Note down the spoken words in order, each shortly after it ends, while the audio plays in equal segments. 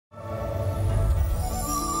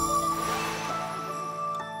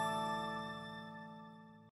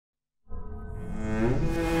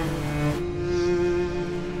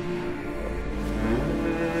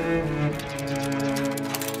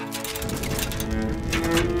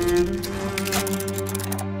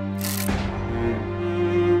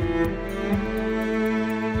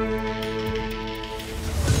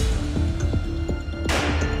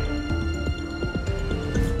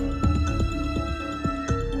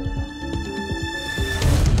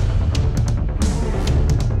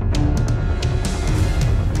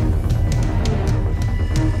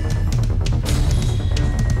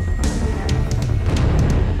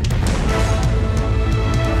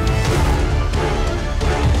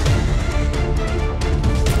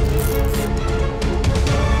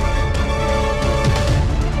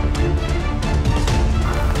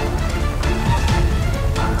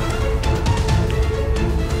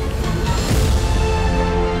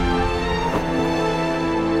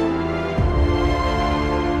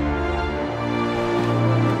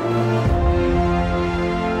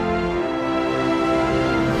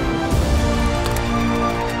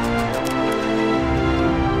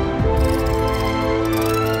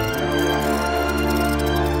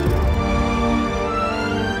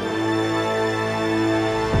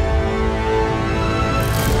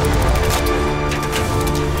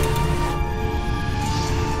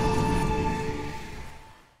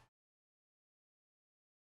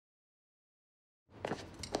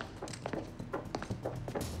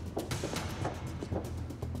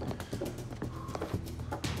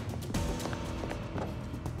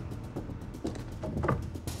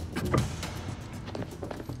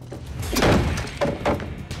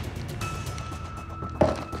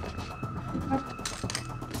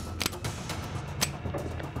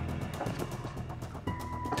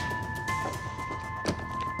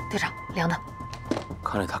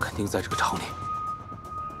看来他肯定在这个厂里。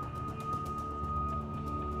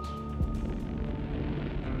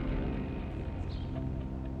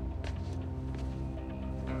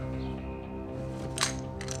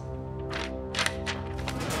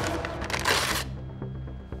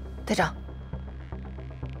队长，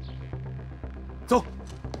走。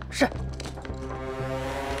是。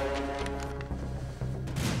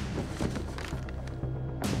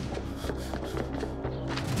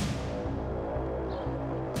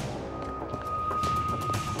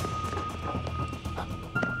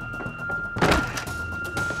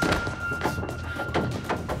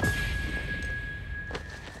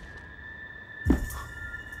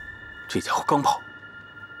这家伙刚跑。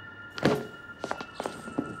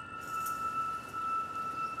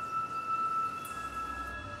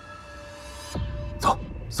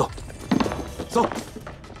 走，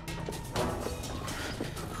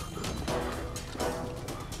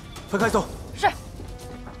分开走。是。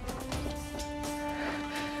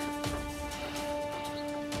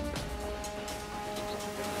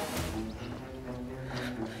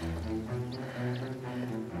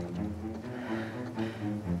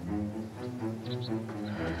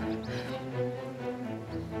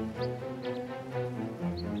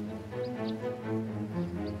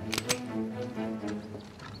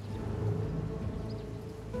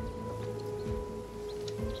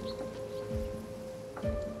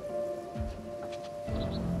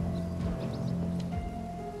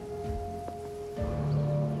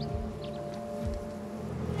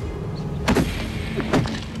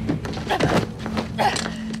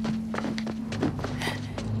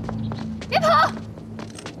别跑！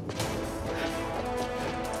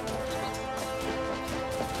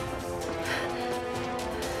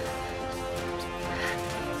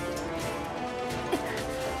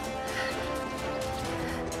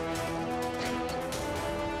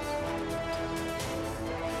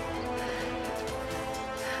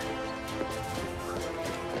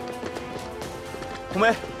红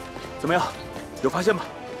梅，怎么样？有发现吗？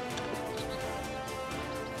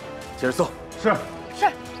接着搜。是。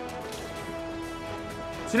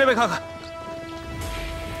 去那边看看。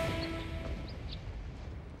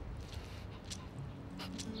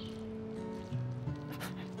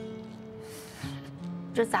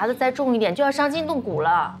这砸的再重一点就要伤筋动骨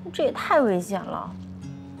了，这也太危险了。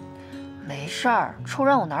没事儿，出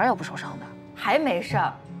任务哪有不受伤的？还没事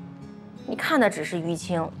儿，你看的只是淤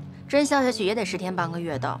青，真消下去也得10天半个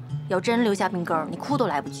月的。要真留下病根儿，你哭都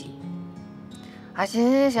来不及。啊，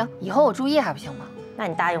行，以后我注意还不行吗？ 那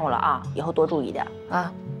你答应我了啊，以后多注意点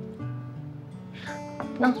啊。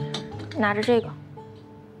那，拿着这个，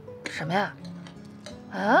什么呀？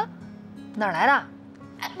啊，哪儿来的？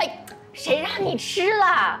哎，谁让你吃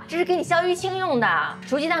了？这是给你消淤青用的，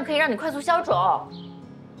熟鸡蛋可以让你快速消肿。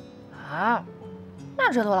啊，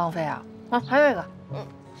那这多浪费啊！啊，还有一个，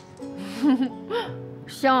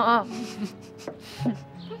香啊！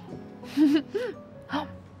好，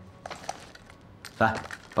来，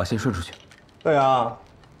把线顺出去。 对啊，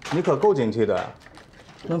你可够警惕的，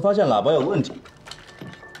能发现喇叭有问题。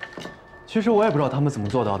其实我也不知道他们怎么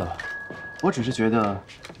做到的，我只是觉得，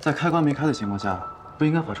在开关没开的情况下，不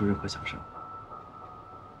应该发出任何响声。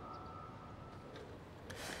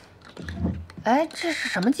哎，这是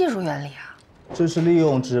什么技术原理啊？这是利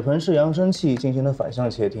用纸盆式扬声器进行的反向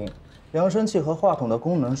窃听，扬声器和话筒的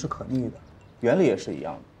功能是可逆的，原理也是一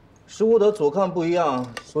样的。食物的左看不一样，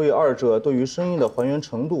所以二者对于声音的还原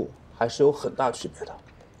程度 还是有很大区别的，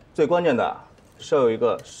最关键的是要有一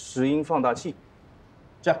个拾音放大器。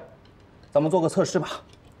这样，咱们做个测试吧。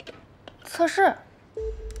测试？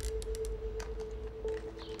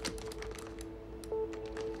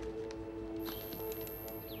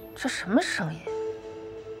这什么声音？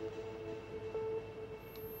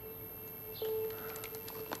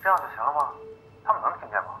这样就行了吗？他们能听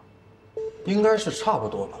见吗？应该是差不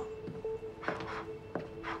多了。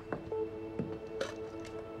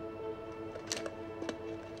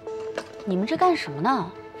 你们这干什么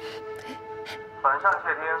呢？反向窃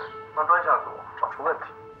听让专项组找出问题，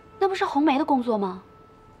那不是红梅的工作吗？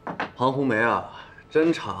庞红梅啊，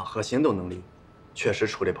侦查和行动能力确实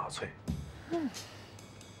出类拔萃。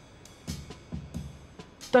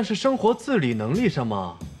但是生活自理能力上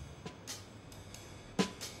嘛，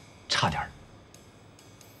差点儿。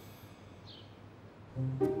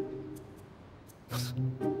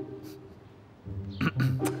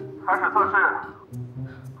开始测试。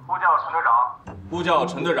 呼叫陈队长。呼叫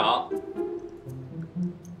陈队长。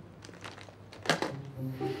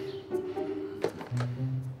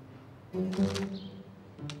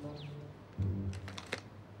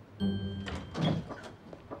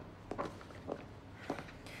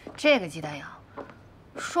这个鸡蛋羊，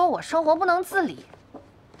说我生活不能自理，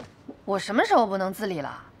我什么时候不能自理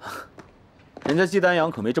了？人家季丹阳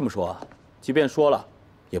可没这么说，即便说了，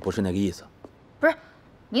也不是那个意思。不是，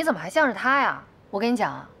你怎么还向着他呀？我跟你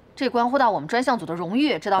讲，这关乎到我们专项组的荣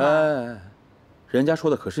誉，知道吗？哎，人家说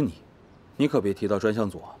的可是你，你可别提到专项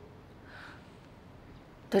组啊。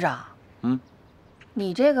队长，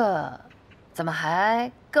你这个怎么还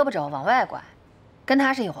胳膊肘往外拐，跟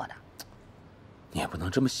他是一伙的？你也不能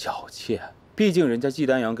这么小气，毕竟人家季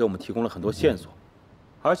丹阳给我们提供了很多线索，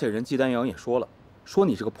而且人季丹阳也说了，说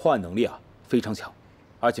你这个破案能力啊非常强，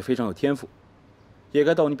而且非常有天赋，也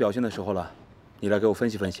该到你表现的时候了。你来给我分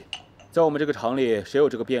析分析，在我们这个厂里，谁有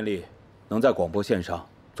这个便利，能在广播线上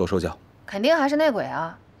做手脚？肯定还是内鬼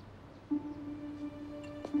啊！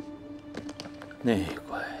内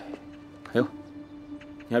鬼，哎呦，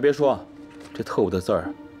你还别说，这特务的字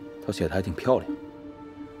儿，他写的还挺漂亮。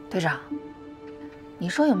队长，你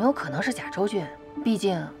说有没有可能是贾周俊？毕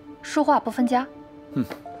竟书画不分家。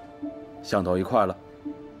想到一块了。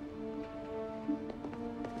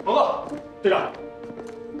报告，队长。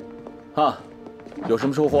啊，有什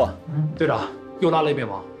么收获？队长又拉了一遍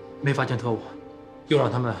网，没发现特务，又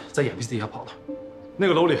让他们在眼皮子底下跑了。那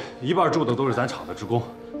个楼里一半住的都是咱厂的职工，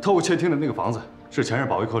特务窃听的那个房子是前任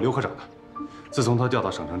保卫科刘科长的。自从他调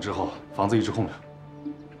到省城之后，房子一直空着。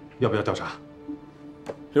要不要调查？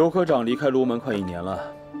刘科长离开泸门快1年了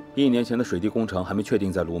，1年前的水滴工程还没确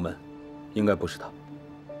定在泸门，应该不是他。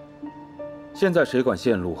现在谁管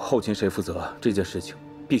线路，后勤谁负责，这件事情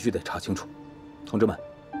必须得查清楚。同志们，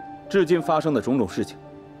至今发生的种种事情，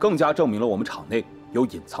更加证明了我们厂内有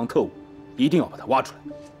隐藏特务，一定要把他挖出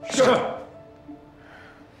来。是。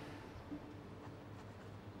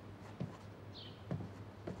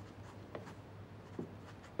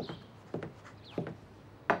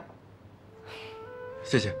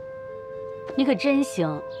谢谢。你可真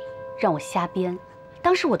行，让我瞎编，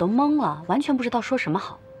当时我都懵了，完全不知道说什么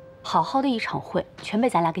好。好好的一场会，全被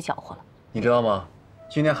咱俩给搅和了。你知道吗？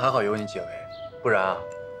今天还好有你解围，不然啊，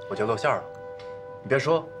我就露馅了。你别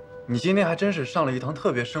说，你今天还真是上了一堂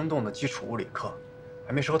特别生动的基础物理课，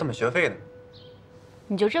还没收他们学费呢。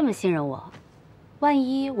你就这么信任我？万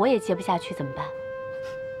一我也接不下去怎么办？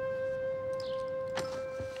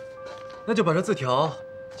那就把这字条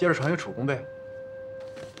接着传给楚工呗。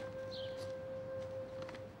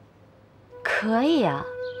可以啊，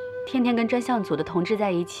天天跟专项组的同志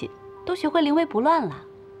在一起，都学会临危不乱了。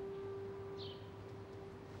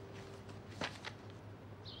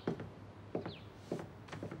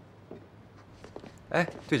哎，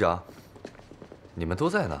队长，你们都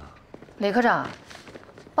在呢。李科长，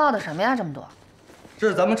报的什么呀？这么多？这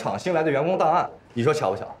是咱们厂新来的员工档案，你说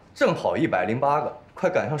巧不巧？正好108个，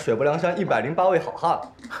快赶上水泊梁山108位好汉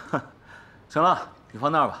了。行了，你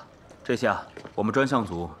放那儿吧。这些啊，我们专项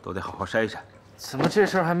组都得好好筛筛。怎么这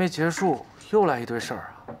事儿还没结束，又来一堆事儿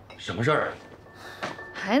啊？什么事儿？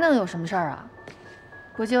还能有什么事儿啊？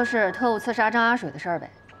不就是特务刺杀张阿水的事儿呗？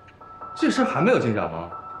这事儿还没有进展吗？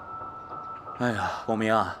哎呀，广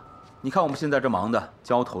明啊，你看我们现在这忙的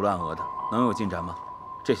焦头烂额的，能有进展吗？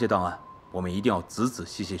这些档案我们一定要仔仔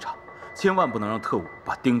细细查，千万不能让特务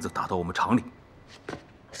把钉子打到我们厂里。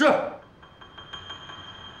是。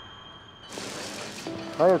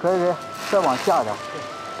可以，再往下点，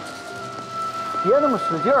别那么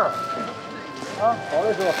使劲儿。啊，好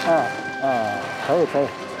嘞，师傅。可以。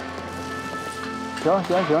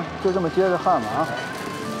行，就这么接着焊吧啊。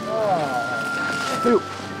哎呦，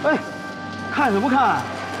看什么看？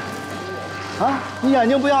啊，你眼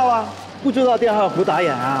睛不要了？不知道电焊壶打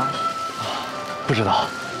眼啊？不知道。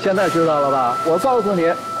现在知道了吧？我告诉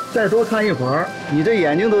你，再多看一会儿，你这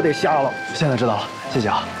眼睛都得瞎了。现在知道了，谢谢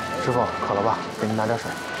啊。师傅，渴了吧？给您拿点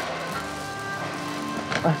水。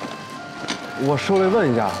哎，我受累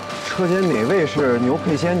问一下，车间哪位是牛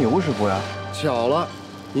佩仙牛师傅呀？巧了，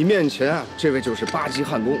你面前啊，这位就是8级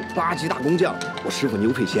焊工、8级大工匠，我师傅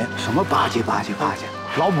牛佩仙。什么8级？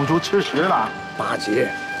老母猪吃屎了！8级。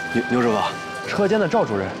牛师傅，车间的赵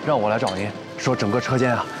主任让我来找您，说整个车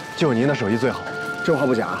间啊，就您的手艺最好。这话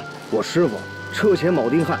不假，我师傅车前铆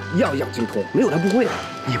钉焊样样精通，没有他不会的。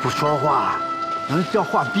你不说话，能叫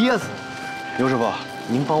话憋死。牛师傅，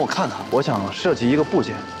您帮我看看，我想设计一个部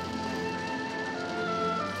件。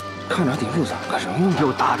看着挺复杂，干什么用？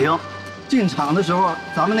就打听。进厂的时候，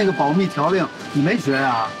咱们那个保密条令你没学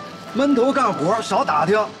呀？闷头干活，少打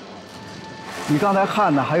听。你刚才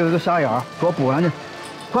看的还有一个瞎眼儿，给我补上去，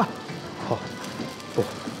快。好，不。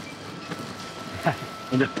哎，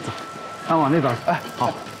同志，走，咱往那边。哎，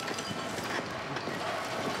好。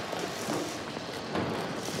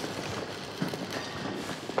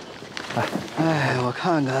哎，我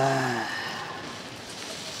看看。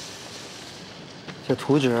这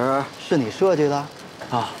图纸是你设计的？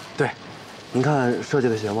啊，对。您看设计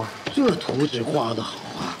的行吗？这图纸画的好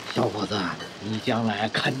啊，小伙子，你将来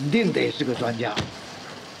肯定得是个专家，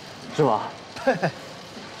是吧？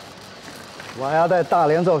我呀，在大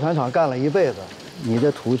连造船厂干了一辈子，你这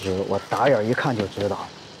图纸我打眼一看就知道，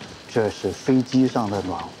这是飞机上的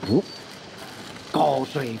暖壶，高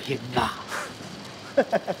水平呐！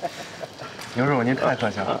牛师傅，您太客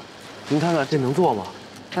气了。您看看这能做吗？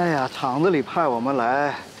哎呀，厂子里派我们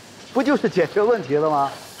来，不就是解决问题的吗？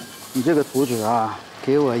你这个图纸啊，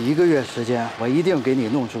给我1个月时间，我一定给你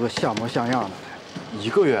弄出个像模像样的来。1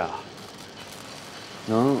个月啊？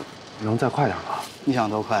能再快点吗？你想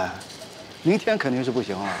多快？明天肯定是不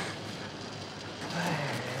行了。哎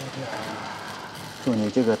呀，就你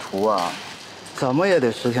这个图啊，怎么也得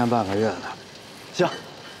10天半个月的。行，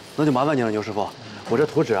那就麻烦您了，牛师傅。我这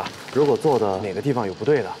图纸啊，如果做的哪个地方有不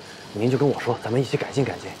对的，您就跟我说，咱们一起改进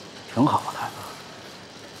改进。挺好的。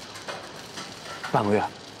半个月，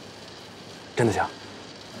真的行？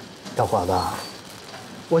小伙子，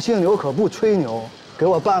我姓牛可不吹牛，给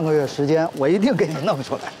我半个月时间，我一定给你弄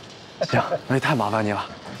出来。行，那也太麻烦您了。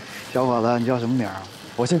小伙子，你叫什么名儿？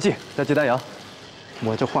我姓季，叫季丹阳。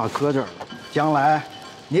我这话搁这儿了，将来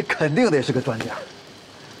你肯定得是个专家。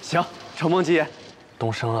行，承蒙季爷。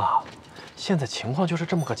东升啊，现在情况就是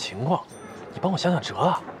这么个情况，你帮我想想辙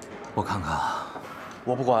啊。我看看啊。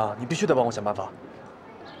我不管啊，你必须得帮我想办法。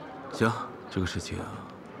行，这个事情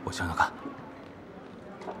我想想看。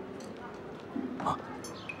啊。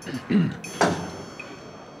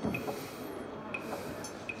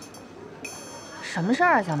什么事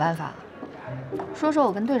儿啊？想办法？说说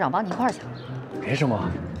我跟队长帮你一块儿想。没什么，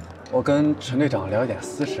我跟陈队长聊一点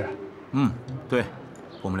私事。对，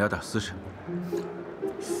我们聊点私事。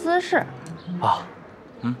私事？啊。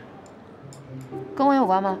跟我有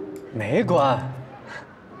关吗？没关。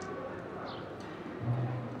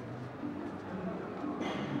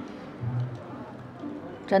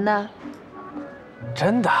真的？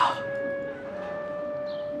真的。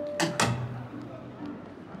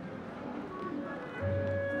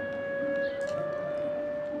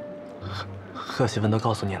贺喜文都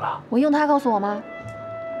告诉你了，我用他告诉我吗？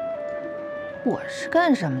我是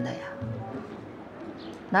干什么的呀？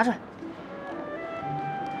拿出来。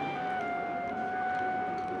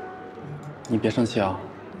你别生气啊。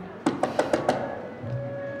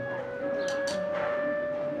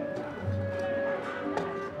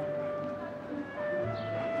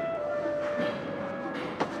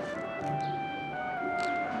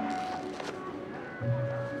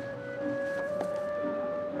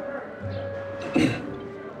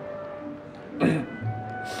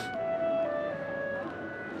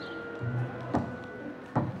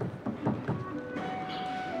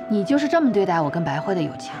你就是这么对待我跟白慧的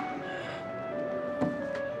友情？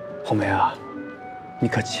红梅啊，你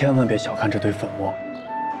可千万别小看这堆粉末。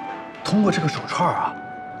通过这个手串啊，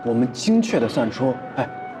我们精确的算出，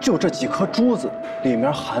就这几颗珠子里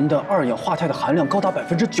面含的2氧化钛的含量高达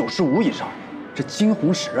95%以上。这金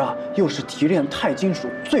红石啊，又是提炼钛金属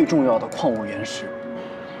最重要的矿物原石。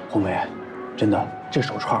红梅，真的，这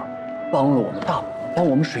手串帮了我们大忙，帮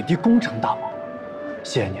我们水滴工程大忙。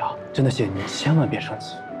谢谢你啊，真的谢谢你，千万别生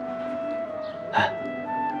气。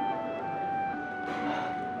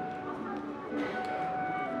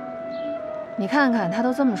你看看他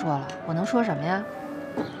都这么说了，我能说什么呀？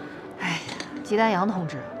哎呀，季丹阳同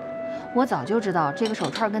志，我早就知道这个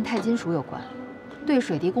手串跟钛金属有关，对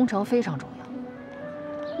水滴工程非常重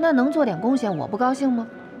要。那能做点贡献，我不高兴吗？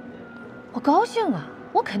我高兴啊，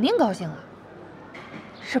我肯定高兴啊，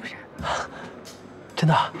是不是？真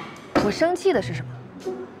的？我生气的是什么？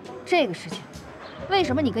这个事情，为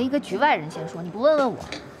什么你跟一个局外人先说，你不问问我？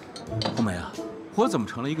红梅啊，我怎么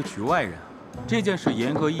成了一个局外人啊？这件事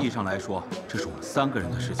严格意义上来说，这是我们3个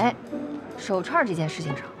人的事情。手串这件事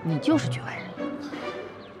情上，你就是局外人。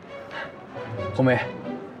红梅，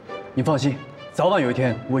你放心，早晚有一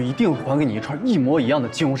天，我一定会还给你一串一模一样的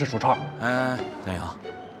金红石手串。丹阳，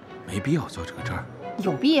没必要较这个真儿。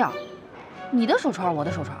有必要，你的手串，我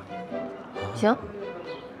的手串。行，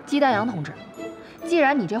季丹阳同志，既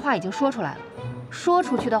然你这话已经说出来了，说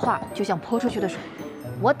出去的话就像泼出去的水，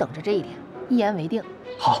我等着这一天，一言为定。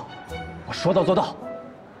好。我说到做到。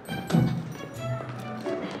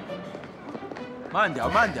慢点，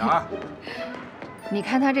慢点。你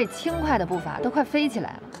看他这轻快的步伐都快飞起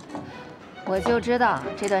来了，我就知道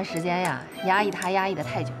这段时间呀，压抑他压抑的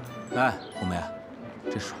太久了。红梅，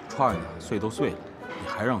这手串呢碎都碎了，你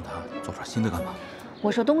还让他做串新的干嘛？我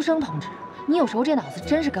说东升同志，你有时候这脑子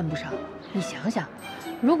真是跟不上。你想想，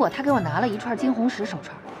如果他给我拿了一串金红石手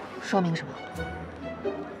串，说明什么？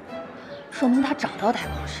说明他找到太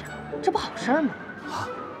空石了。这不好事吗？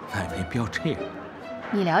那也没必要这样。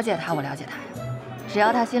你了解他，我了解他呀。只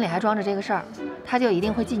要他心里还装着这个事儿，他就一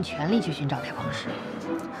定会尽全力去寻找太矿石。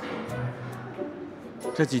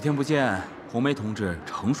这几天不见，红梅同志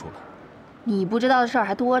成熟了。你不知道的事儿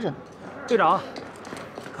还多着呢。队长，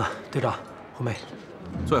队长，红梅，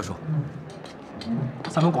坐下说。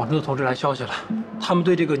咱们广州的同志来消息了，他们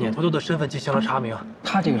对这个碾头头的身份进行了查明。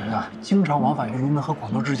他这个人啊，经常往返于龙门和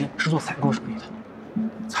广州之间，是做采购生意的。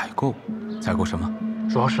采购？采购什么？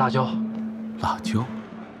主要是辣椒。辣椒？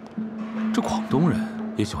这广东人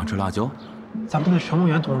也喜欢吃辣椒？咱们队的乘务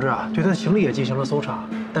员同志啊，对他的行李也进行了搜查，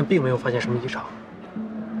但并没有发现什么异常。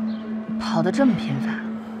跑得这么频繁，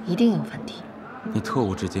一定有问题。你特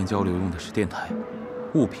务之间交流用的是电台，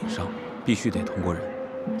物品上必须得通过人，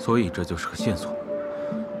所以这就是个线索。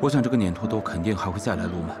我想这个碾头头肯定还会再来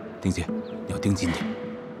泸门，丁姐，你要盯紧点。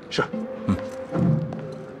是。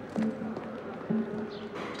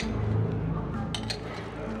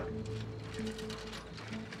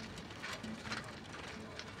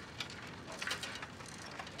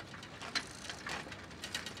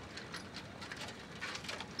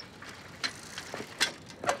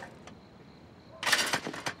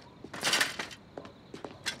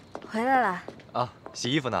回来了啊，洗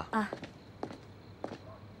衣服呢。啊。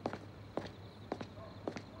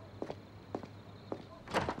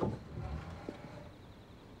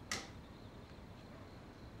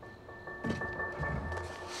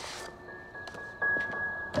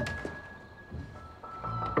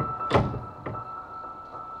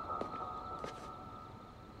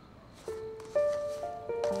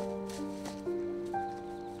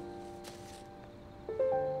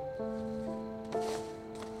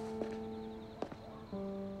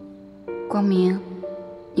光明，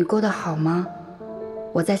你过得好吗？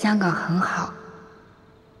我在香港很好。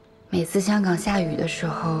每次香港下雨的时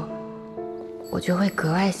候，我就会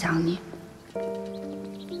格外想你。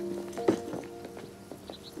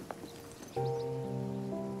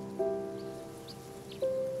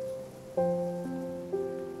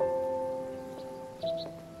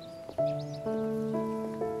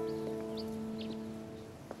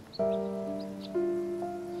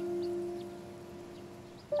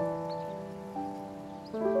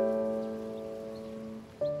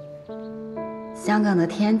香港的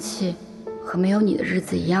天气和没有你的日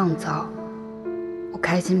子一样糟，我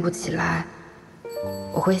开心不起来。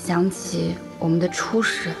我会想起我们的初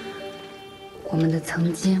识，我们的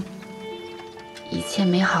曾经，一切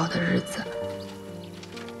美好的日子。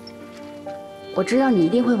我知道你一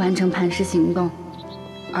定会完成磐石行动，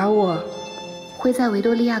而我会在维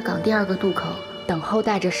多利亚港第2个渡口等候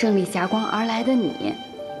带着胜利霞光而来的你。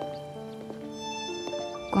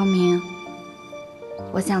光明，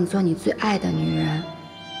我想做你最爱的女人，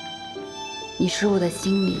你使我的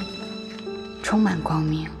心里充满光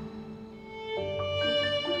明。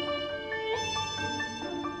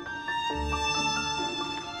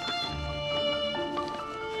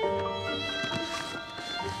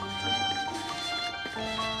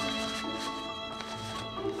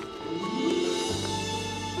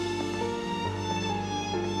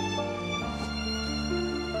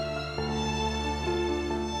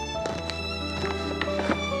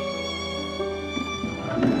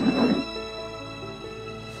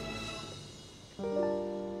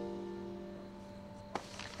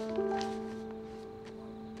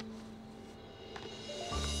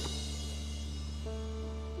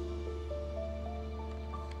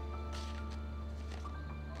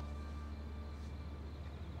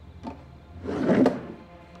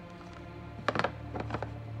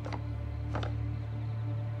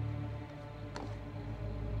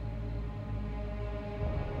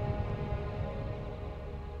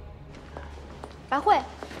白慧，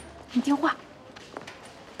你电话。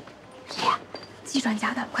谁呀？季专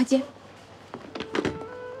家的，快接。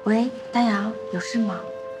喂，丹阳，有事吗？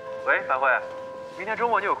喂，白慧，明天周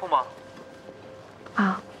末你有空吗？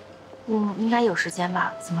啊，我应该有时间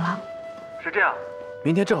吧？怎么了？是这样，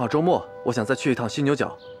明天正好周末，我想再去一趟犀牛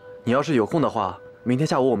角。你要是有空的话，明天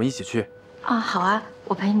下午我们一起去。啊，好啊，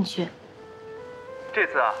我陪你去。这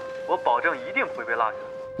次啊，我保证一定不会被落下。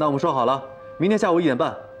那我们说好了，明天下午1点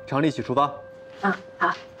半，厂里一起出发。啊，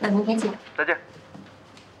好，那明天见。再见。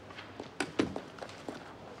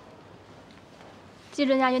季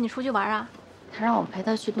专家约你出去玩啊？他让我陪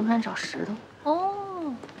他去东山找石头。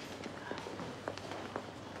哦。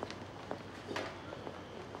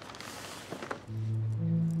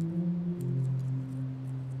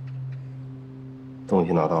东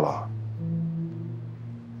西拿到了，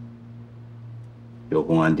有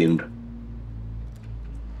公安盯着。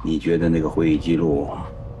你觉得那个会议记录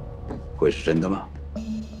会是真的吗？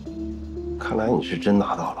看来你是真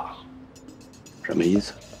拿到了。什么意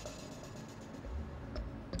思？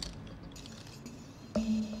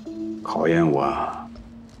考验我，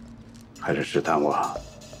还是试探我，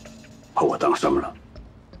把我当什么了？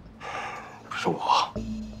不是我，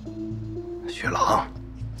雪狼，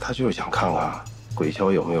他就是想看看鬼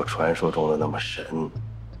鸮有没有传说中的那么神。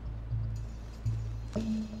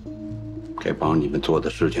该帮你们做的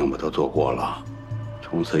事情我都做过了，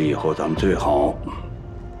从此以后咱们最好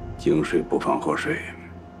井水不犯河水。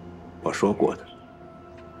我说过的，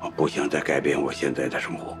我不想再改变我现在的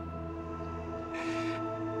生活。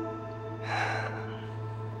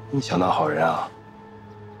你想当好人啊？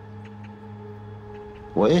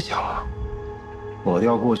我也想啊，抹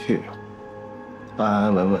掉过去，安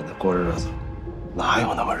安稳稳的过日子，哪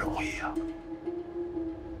有那么容易啊？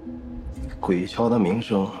鬼鸮的名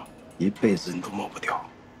声，一辈子你都抹不掉。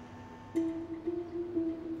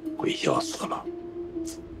鬼鸮死了，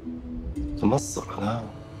怎么死了呢？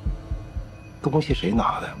东西谁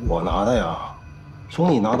拿的？我拿的呀。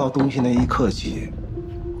从你拿到东西那一刻起，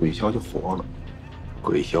鬼鸮就活了。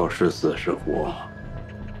鬼鸮是死是活，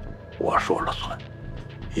我说了算。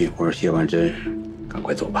一会儿写完针，赶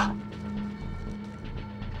快走吧。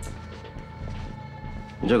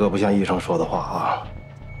你这可不像医生说的话啊！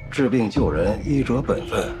治病救人，医者本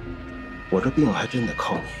分。我这病还真得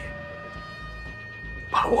靠你。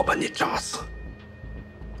怕我把你扎死？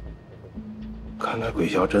看来鬼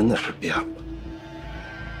鸮真的是变了。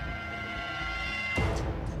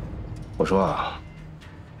我说啊，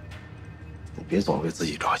你别总为自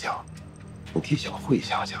己着想，你替小慧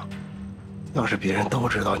想想，要是别人都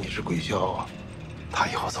知道你是鬼鸮，他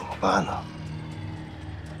以后怎么办呢？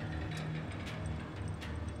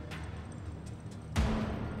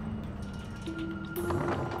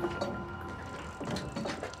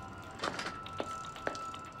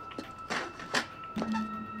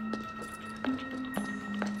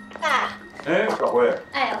爸。哎，小慧。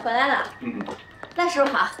哎，回来了。赖师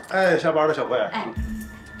傅好。哎，下班了，小慧。哎，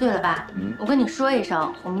对了，爸，我跟你说一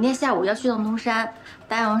声，我明天下午要去趟东山，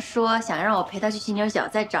大阳说想让我陪他去犀牛角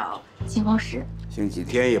再找青黄石。星期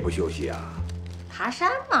天也不休息啊？爬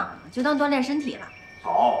山嘛，就当锻炼身体了。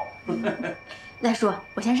好。赖叔，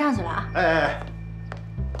我先上去了啊。哎。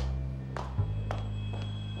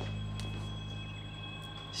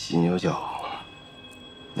犀牛角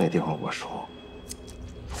那地方我熟。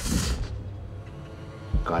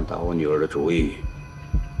敢打我女儿的主意，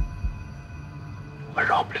我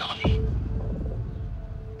饶不了你。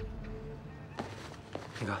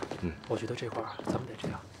你看，我觉得这块咱们得这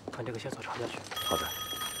样，看这个线索查下去。好的。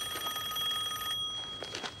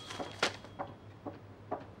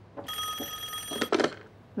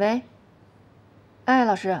喂，哎，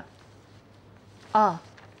老师。哦，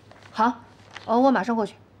好，我马上过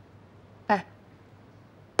去。哎。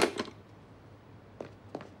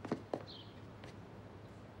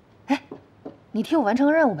你替我完成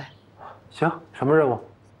个任务呗。行，什么任务？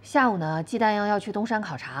下午呢，季丹阳要去东山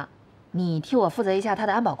考察，你替我负责一下他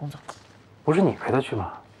的安保工作。不是你陪他去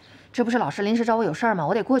吗？这不是老师临时找我有事儿吗？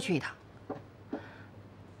我得过去一趟。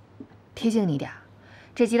提醒你点，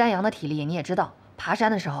这季丹阳的体力你也知道，爬山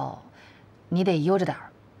的时候你得悠着点儿，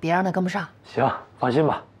别让他跟不上。行，放心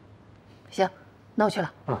吧。行，那我去了。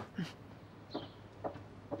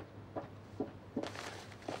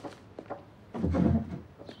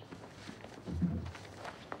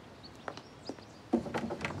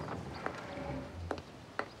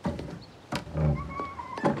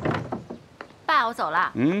爸，我走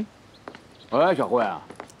了。喂，小慧啊，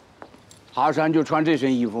爬山就穿这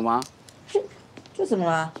身衣服吗？这怎么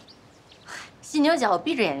了？犀牛角我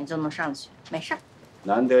闭着眼睛就能上去，没事儿。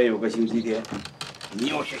难得有个星期天，你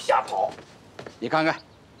又去瞎跑，你看看，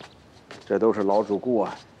这都是老主顾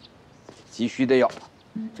啊，急需的药。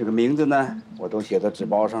这个名字呢，我都写在纸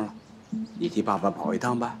包上了，你替爸爸跑一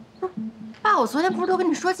趟吧。爸，我昨天不是都跟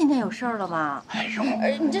你说今天有事儿了吗？哎呦，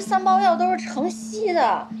你这3包药都是城西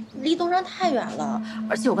的，离东山太远了，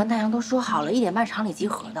而且我跟大阳都说好了，1点半厂里集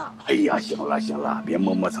合的。哎呀，行了行了，别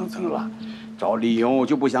磨磨蹭蹭了，找理由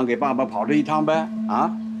就不想给爸爸跑这一趟呗？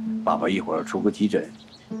啊，爸爸一会儿出个急诊，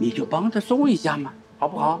你就帮他送一下嘛，好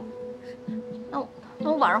不好？那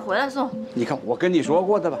我晚上回来送。你看我跟你说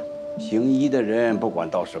过的吧，行医的人不管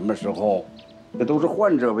到什么时候，那都是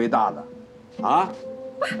患者为大的，啊。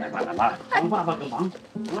来吧来吧，帮爸爸个忙。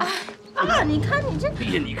爸，你看你这，哎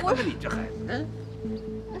呀，你看看你这孩子，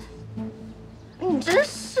你真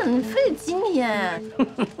是，你非得今天。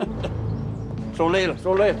受累了，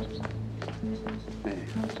受累了。哎，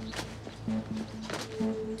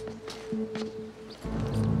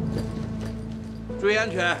注意安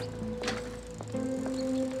全。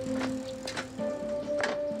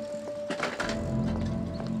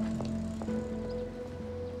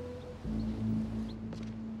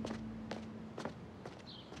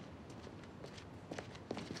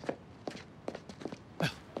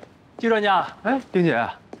季专家，哎，丁姐，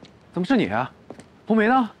怎么是你啊？红梅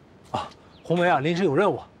呢？啊，红梅啊，临时有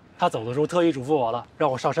任务，她走的时候特意嘱咐我了，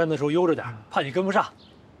让我上山的时候悠着点，怕你跟不上。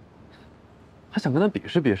还想跟他比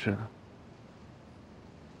试比试呢。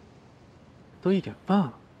都1点半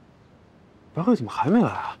了，白慧怎么还没来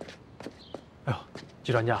啊？哎呦，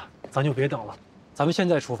季专家，咱就别等了，咱们现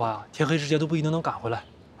在出发啊，天黑之前都不一定能赶回来。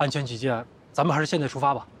安全起见，咱们还是现在出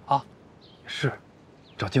发吧。啊，是，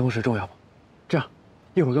找监控室重要不？这样，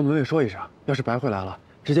一会儿跟门卫说一声，要是白慧来了，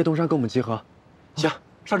直接东山跟我们集合。行，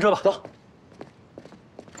上车吧，走。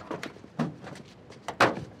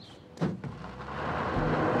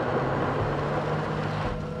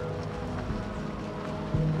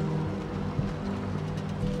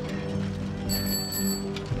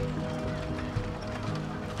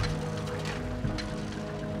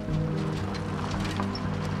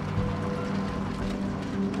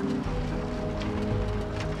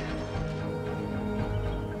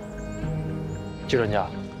季专家，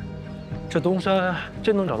这东山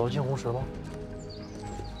真能找到金红石吗？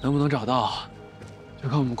能不能找到，就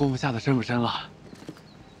看我们功夫下的深不深了。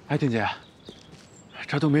哎，丁姐，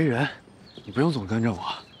这都没人，你不用总跟着我。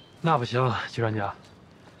那不行，季专家，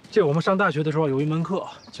这我们上大学的时候有一门课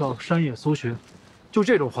叫山野搜寻，就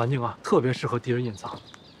这种环境啊，特别适合敌人隐藏。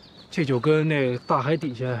这就跟那大海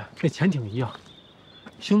底下那潜艇一样，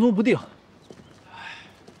行踪不定。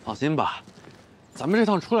放心吧，咱们这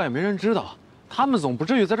趟出来也没人知道。他们总不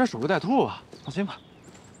至于在这守株待兔吧？放心吧，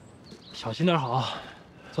小心点好。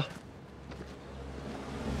走。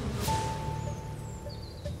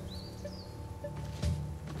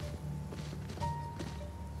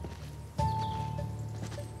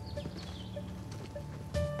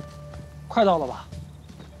快到了吧？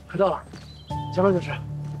快到了，前面就是。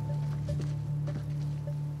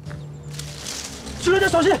徐专家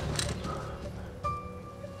小心！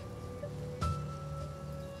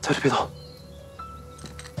在这别动。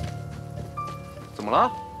怎么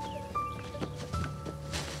了？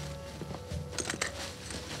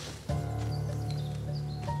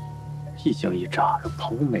一惊一乍，跟庞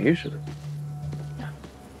红梅似的。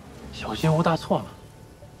小心无大错嘛。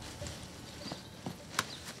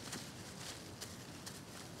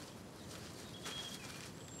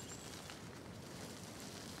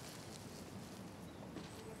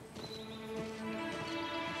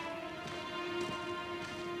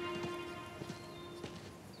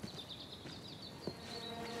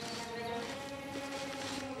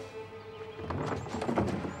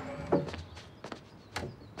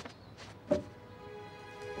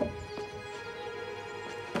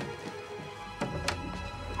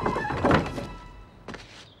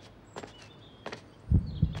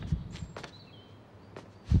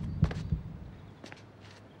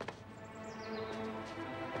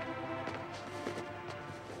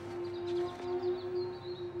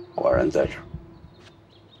果然在这儿，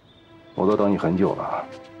我都等你很久了。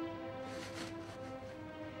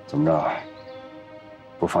怎么着？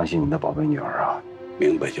不放心你的宝贝女儿啊？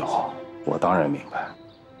明白就好。我当然明白，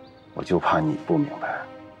我就怕你不明白。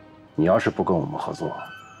你要是不跟我们合作，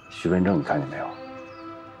徐文正你看见没有？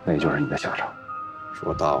那就是你的下场。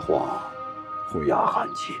说大话会压寒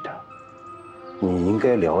气的。你应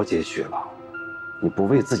该了解雪狼，你不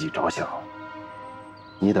为自己着想，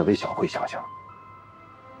你得为小慧想想。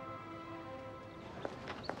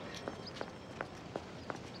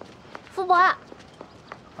傅伯，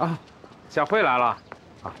啊，小慧来了。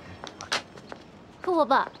啊，傅伯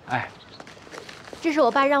伯，哎，这是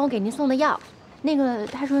我爸让我给您送的药，那个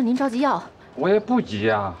他说您着急药。我也不急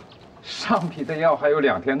啊，上批的药还有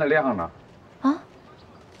2天的量呢。啊？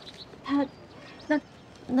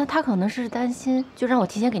那他可能是担心，就让我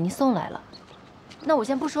提前给您送来了。那我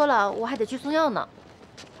先不说了，我还得去送药呢。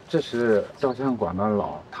这是照相馆的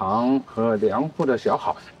老唐和梁户的小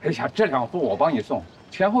好。哎呀，这2户我帮你送，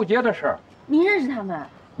前后街的事儿。您认识他们？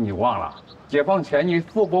你忘了？解放前你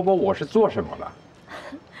傅伯伯我是做什么的？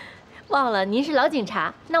忘了，您是老警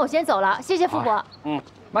察。那我先走了，谢谢傅伯。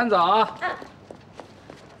慢走啊。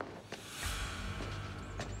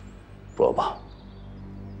说吧，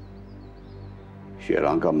雪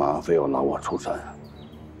狼干嘛非要拉我出山啊？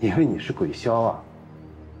因为你是鬼枭啊。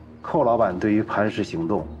寇老板对于磐石行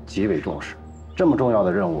动极为重视，这么重要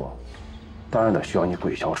的任务，当然得需要你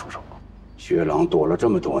鬼枭出手。雪狼躲了这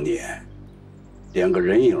么多年，连个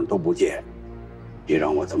人影都不见，你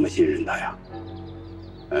让我怎么信任他呀？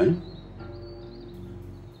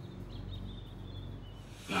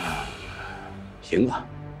行啊，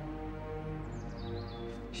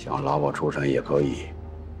想拉我出山也可以，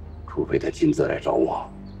除非他亲自来找我。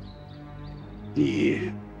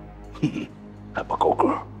你，还不够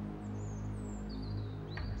格。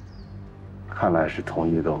看来是同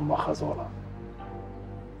意跟我们合作了。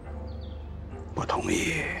不同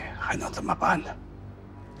意还能怎么办呢？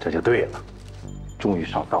这就对了，终于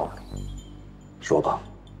上道了。说吧，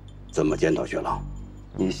怎么见到雪狼？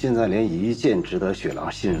你现在连一件值得雪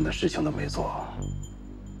狼信任的事情都没做，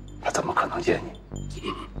他怎么可能见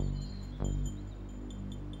你？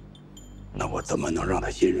那我怎么能让他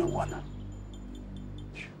信任我呢？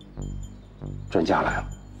专家来了。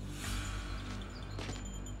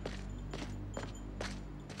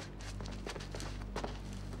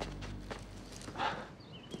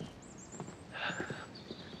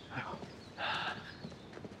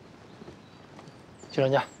季专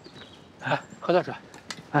家，哎，喝点水。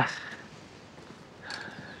哎，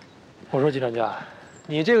我说季专家，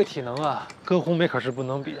你这个体能啊，跟红梅可是不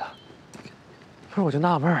能比啊。不是，我就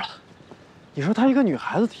纳闷了，你说她一个女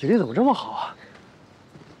孩子体力怎么这么好啊？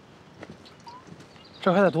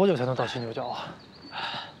这还得多久才能到新牛角啊？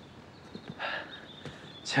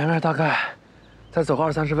前面大概再走个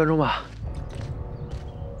20-30分钟吧。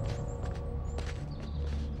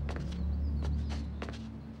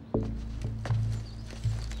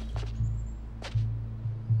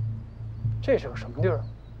这是个什么地儿？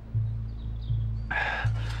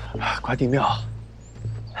关帝庙。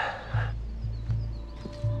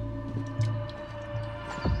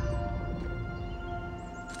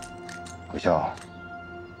顾笑，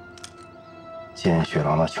见雪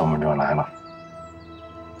狼的敲门砖来了。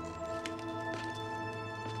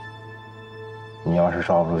你要是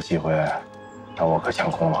抓不住机会，那我可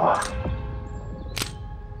抢空了啊！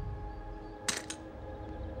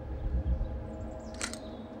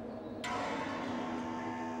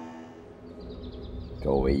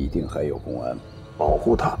周围一定还有公安，保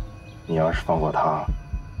护他。你要是放过他，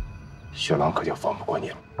雪狼可就放不过你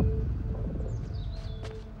了。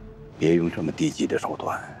别用这么低级的手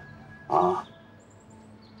段，啊！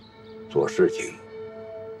做事情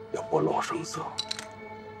要不露声色，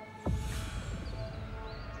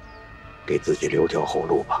给自己留条后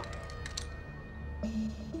路吧。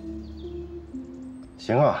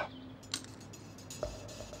行啊，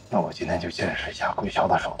那我今天就见识一下贵校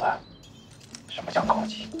的手段。什么叫高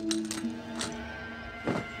级？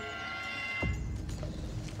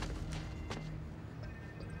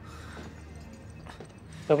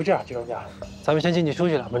要不这样，季专家，咱们先进去休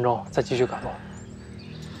息2分钟，再继续赶路。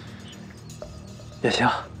也行，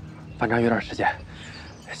反正有点时间，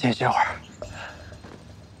先歇会儿。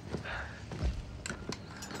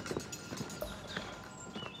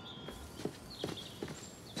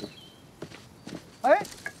哎，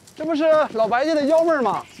这不是老白家的幺妹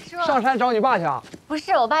吗？上山找你爸去啊？不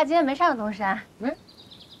是，我爸今天没上东山。没，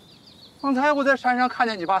刚才我在山上看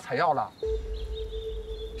见你爸采药了。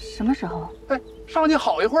什么时候？哎，上去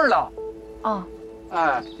好一会儿了。哦。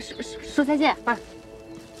哎，说再见。哎。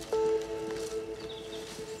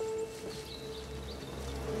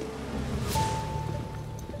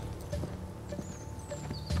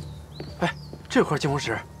哎，这块金红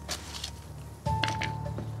石。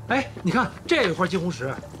哎，你看这块金红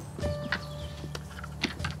石。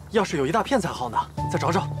要是有一大片才好呢，再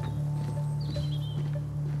找找。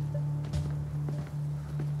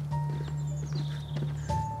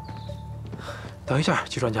等一下，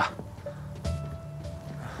季专家。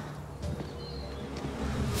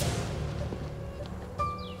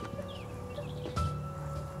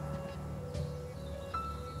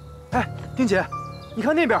哎，丁姐，你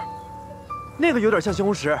看那边，那个有点像西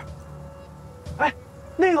红柿。哎，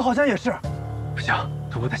那个好像也是。不行，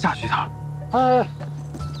我得下去一趟。哎。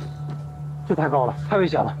这太高了，太危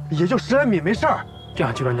险了，也就10来米，没事儿。这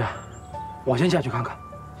样，季专家，我先下去看看。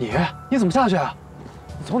你怎么下去啊？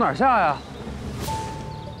你从哪儿下呀？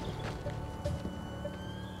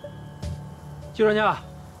季专家，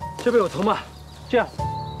这边有藤蔓，这样，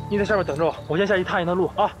你在下边等着我，我先下去探一探路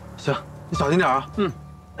啊。行，你小心点啊。嗯。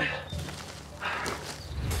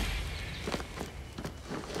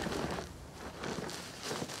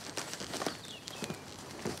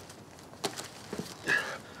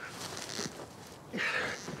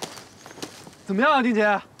怎么样啊，丁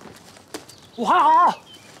姐？我还好，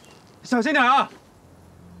小心点啊！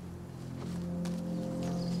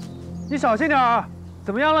你小心点啊！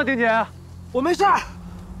怎么样了，丁姐？我没事，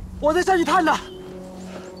我再下去探探。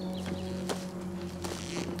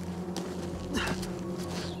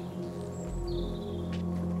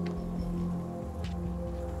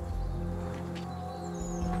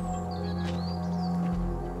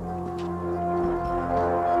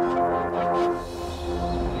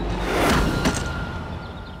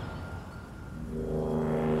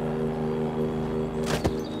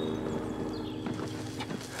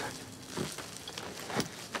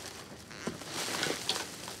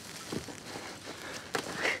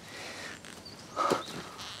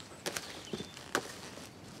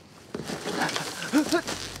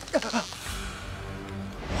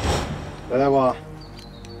刘大夫，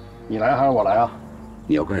你来还是我来啊？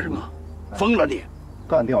你要干什么？疯了你！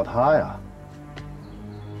干掉他呀！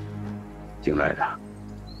姓赖的，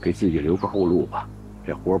给自己留个后路吧，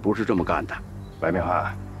这活不是这么干的。白明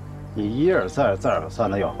翰，你一而再、再而三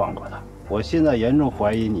的要放过他，我现在严重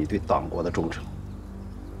怀疑你对党国的忠诚。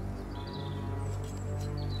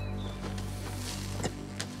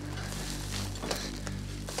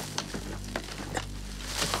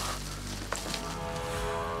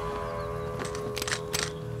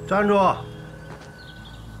站住！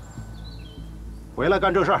回来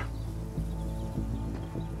干正事儿。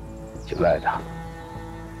姓赖的，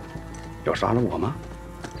要杀了我吗？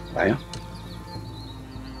来呀！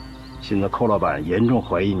现在寇老板严重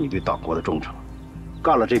怀疑你对党国的忠诚，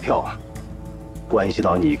干了这票，关系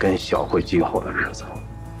到你跟小慧今后的日子。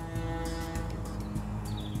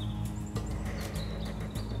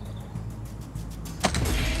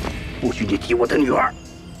不许你提我的女儿！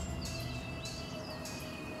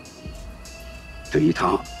这一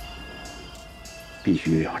趟必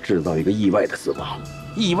须要制造一个意外的死亡，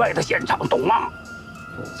意外的现场，懂吗？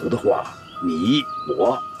否则的话，你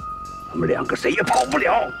我们两个谁也跑不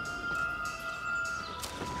了。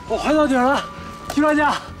我快到顶了，徐专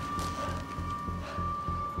家。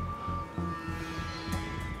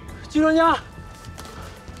徐专家，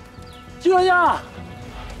徐专家，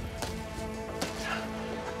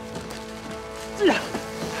这。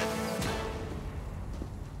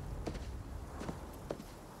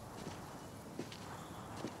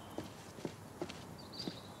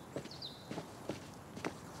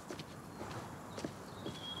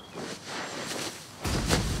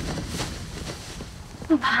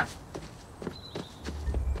陆爸，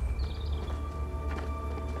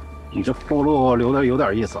你这后路留的有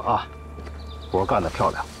点意思啊，活干得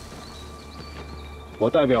漂亮。我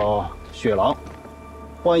代表雪狼，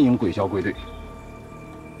欢迎鬼骁归队。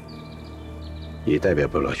你代表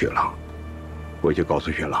不了雪狼，回去告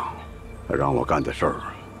诉雪狼，他让我干的事儿，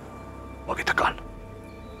我给他干了。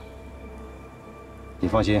你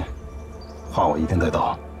放心，话我一定带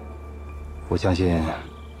到。我相信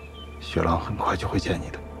雪狼很快就会见你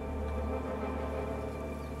的。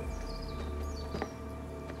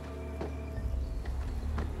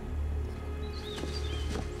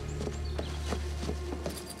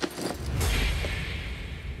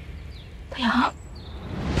大洋，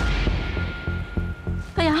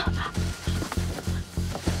大洋，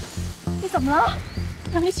你怎么了？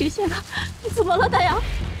让你血血了，你怎么了，大洋？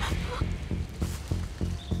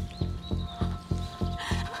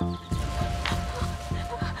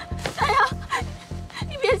大洋，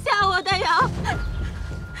你别吓我，大洋！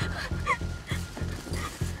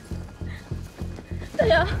大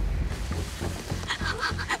洋，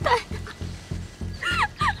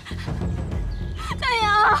大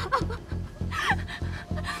洋！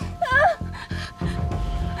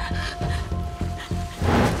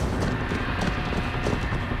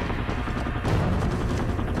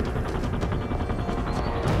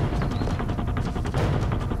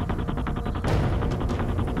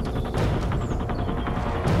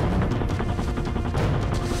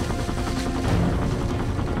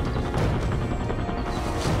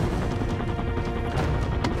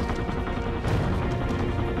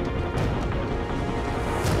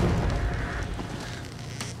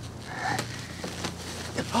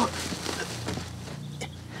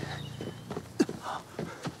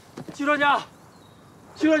徐专家，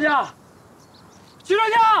徐专家，徐专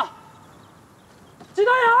家，季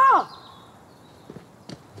丹阳，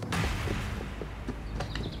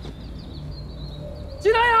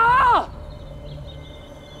季丹阳。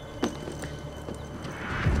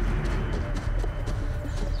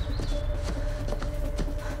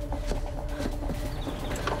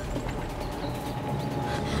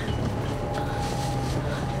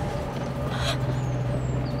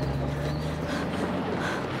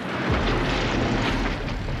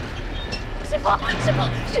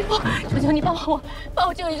师傅，求求你帮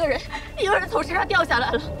我救一个人，一个人从身上掉下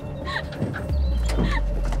来了。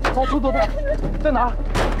走，在哪儿？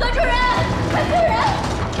关主任，快救人！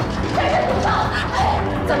带人堵上！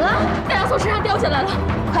怎么了？大洋从身上掉下来了，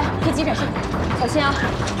快去急诊室，小心啊！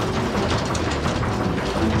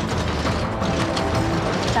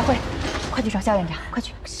白慧，快去找肖院长，快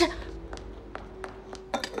去！是。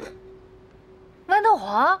豌豆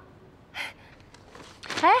黄。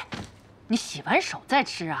哎。你洗完手再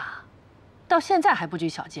吃啊？到现在还不拘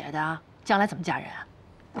小节的，将来怎么嫁人啊？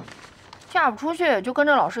嫁不出去就跟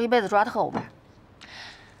着老师一辈子抓特务呗。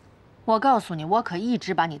我告诉你，我可一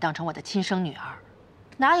直把你当成我的亲生女儿，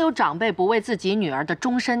哪有长辈不为自己女儿的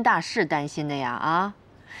终身大事担心的呀？啊，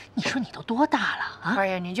你说你都多大了啊？二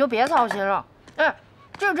爷，你就别操心了。哎，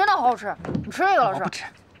这个真的好好吃，你吃一个，老师。我不吃。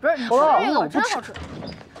不是，你吃一个，真好吃。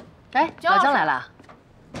哎，老姜来了。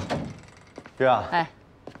对啊。哎，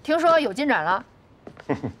听说有进展了。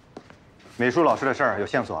美术老师的事儿有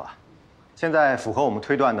线索了，现在符合我们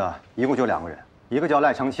推断的一共就2个人，一个叫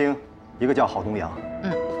赖长青，一个叫郝东阳。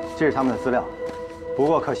这是他们的资料。不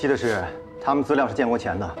过可惜的是，他们资料是建国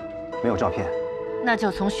前的，没有照片。那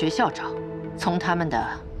就从学校找，从他们的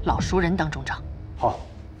老熟人当中找。好。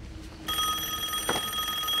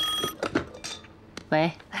喂，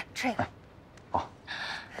来这个。好。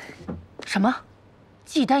什么？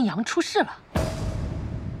季丹阳出事了？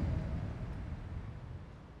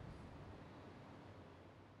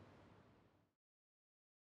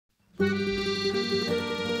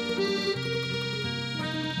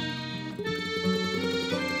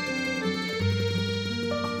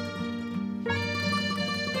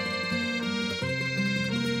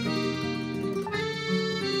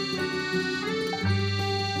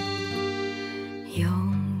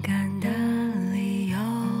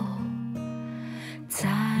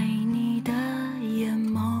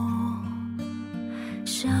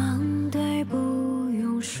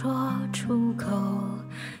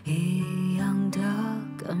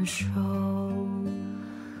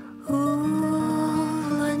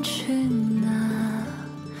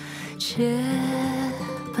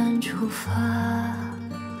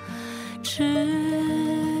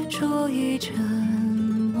执着以沉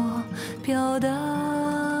默表达，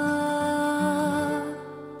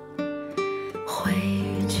汇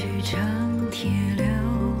聚成铁流，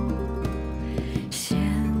献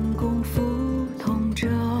功赴同舟，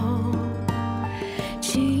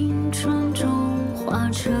青春中化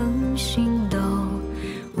成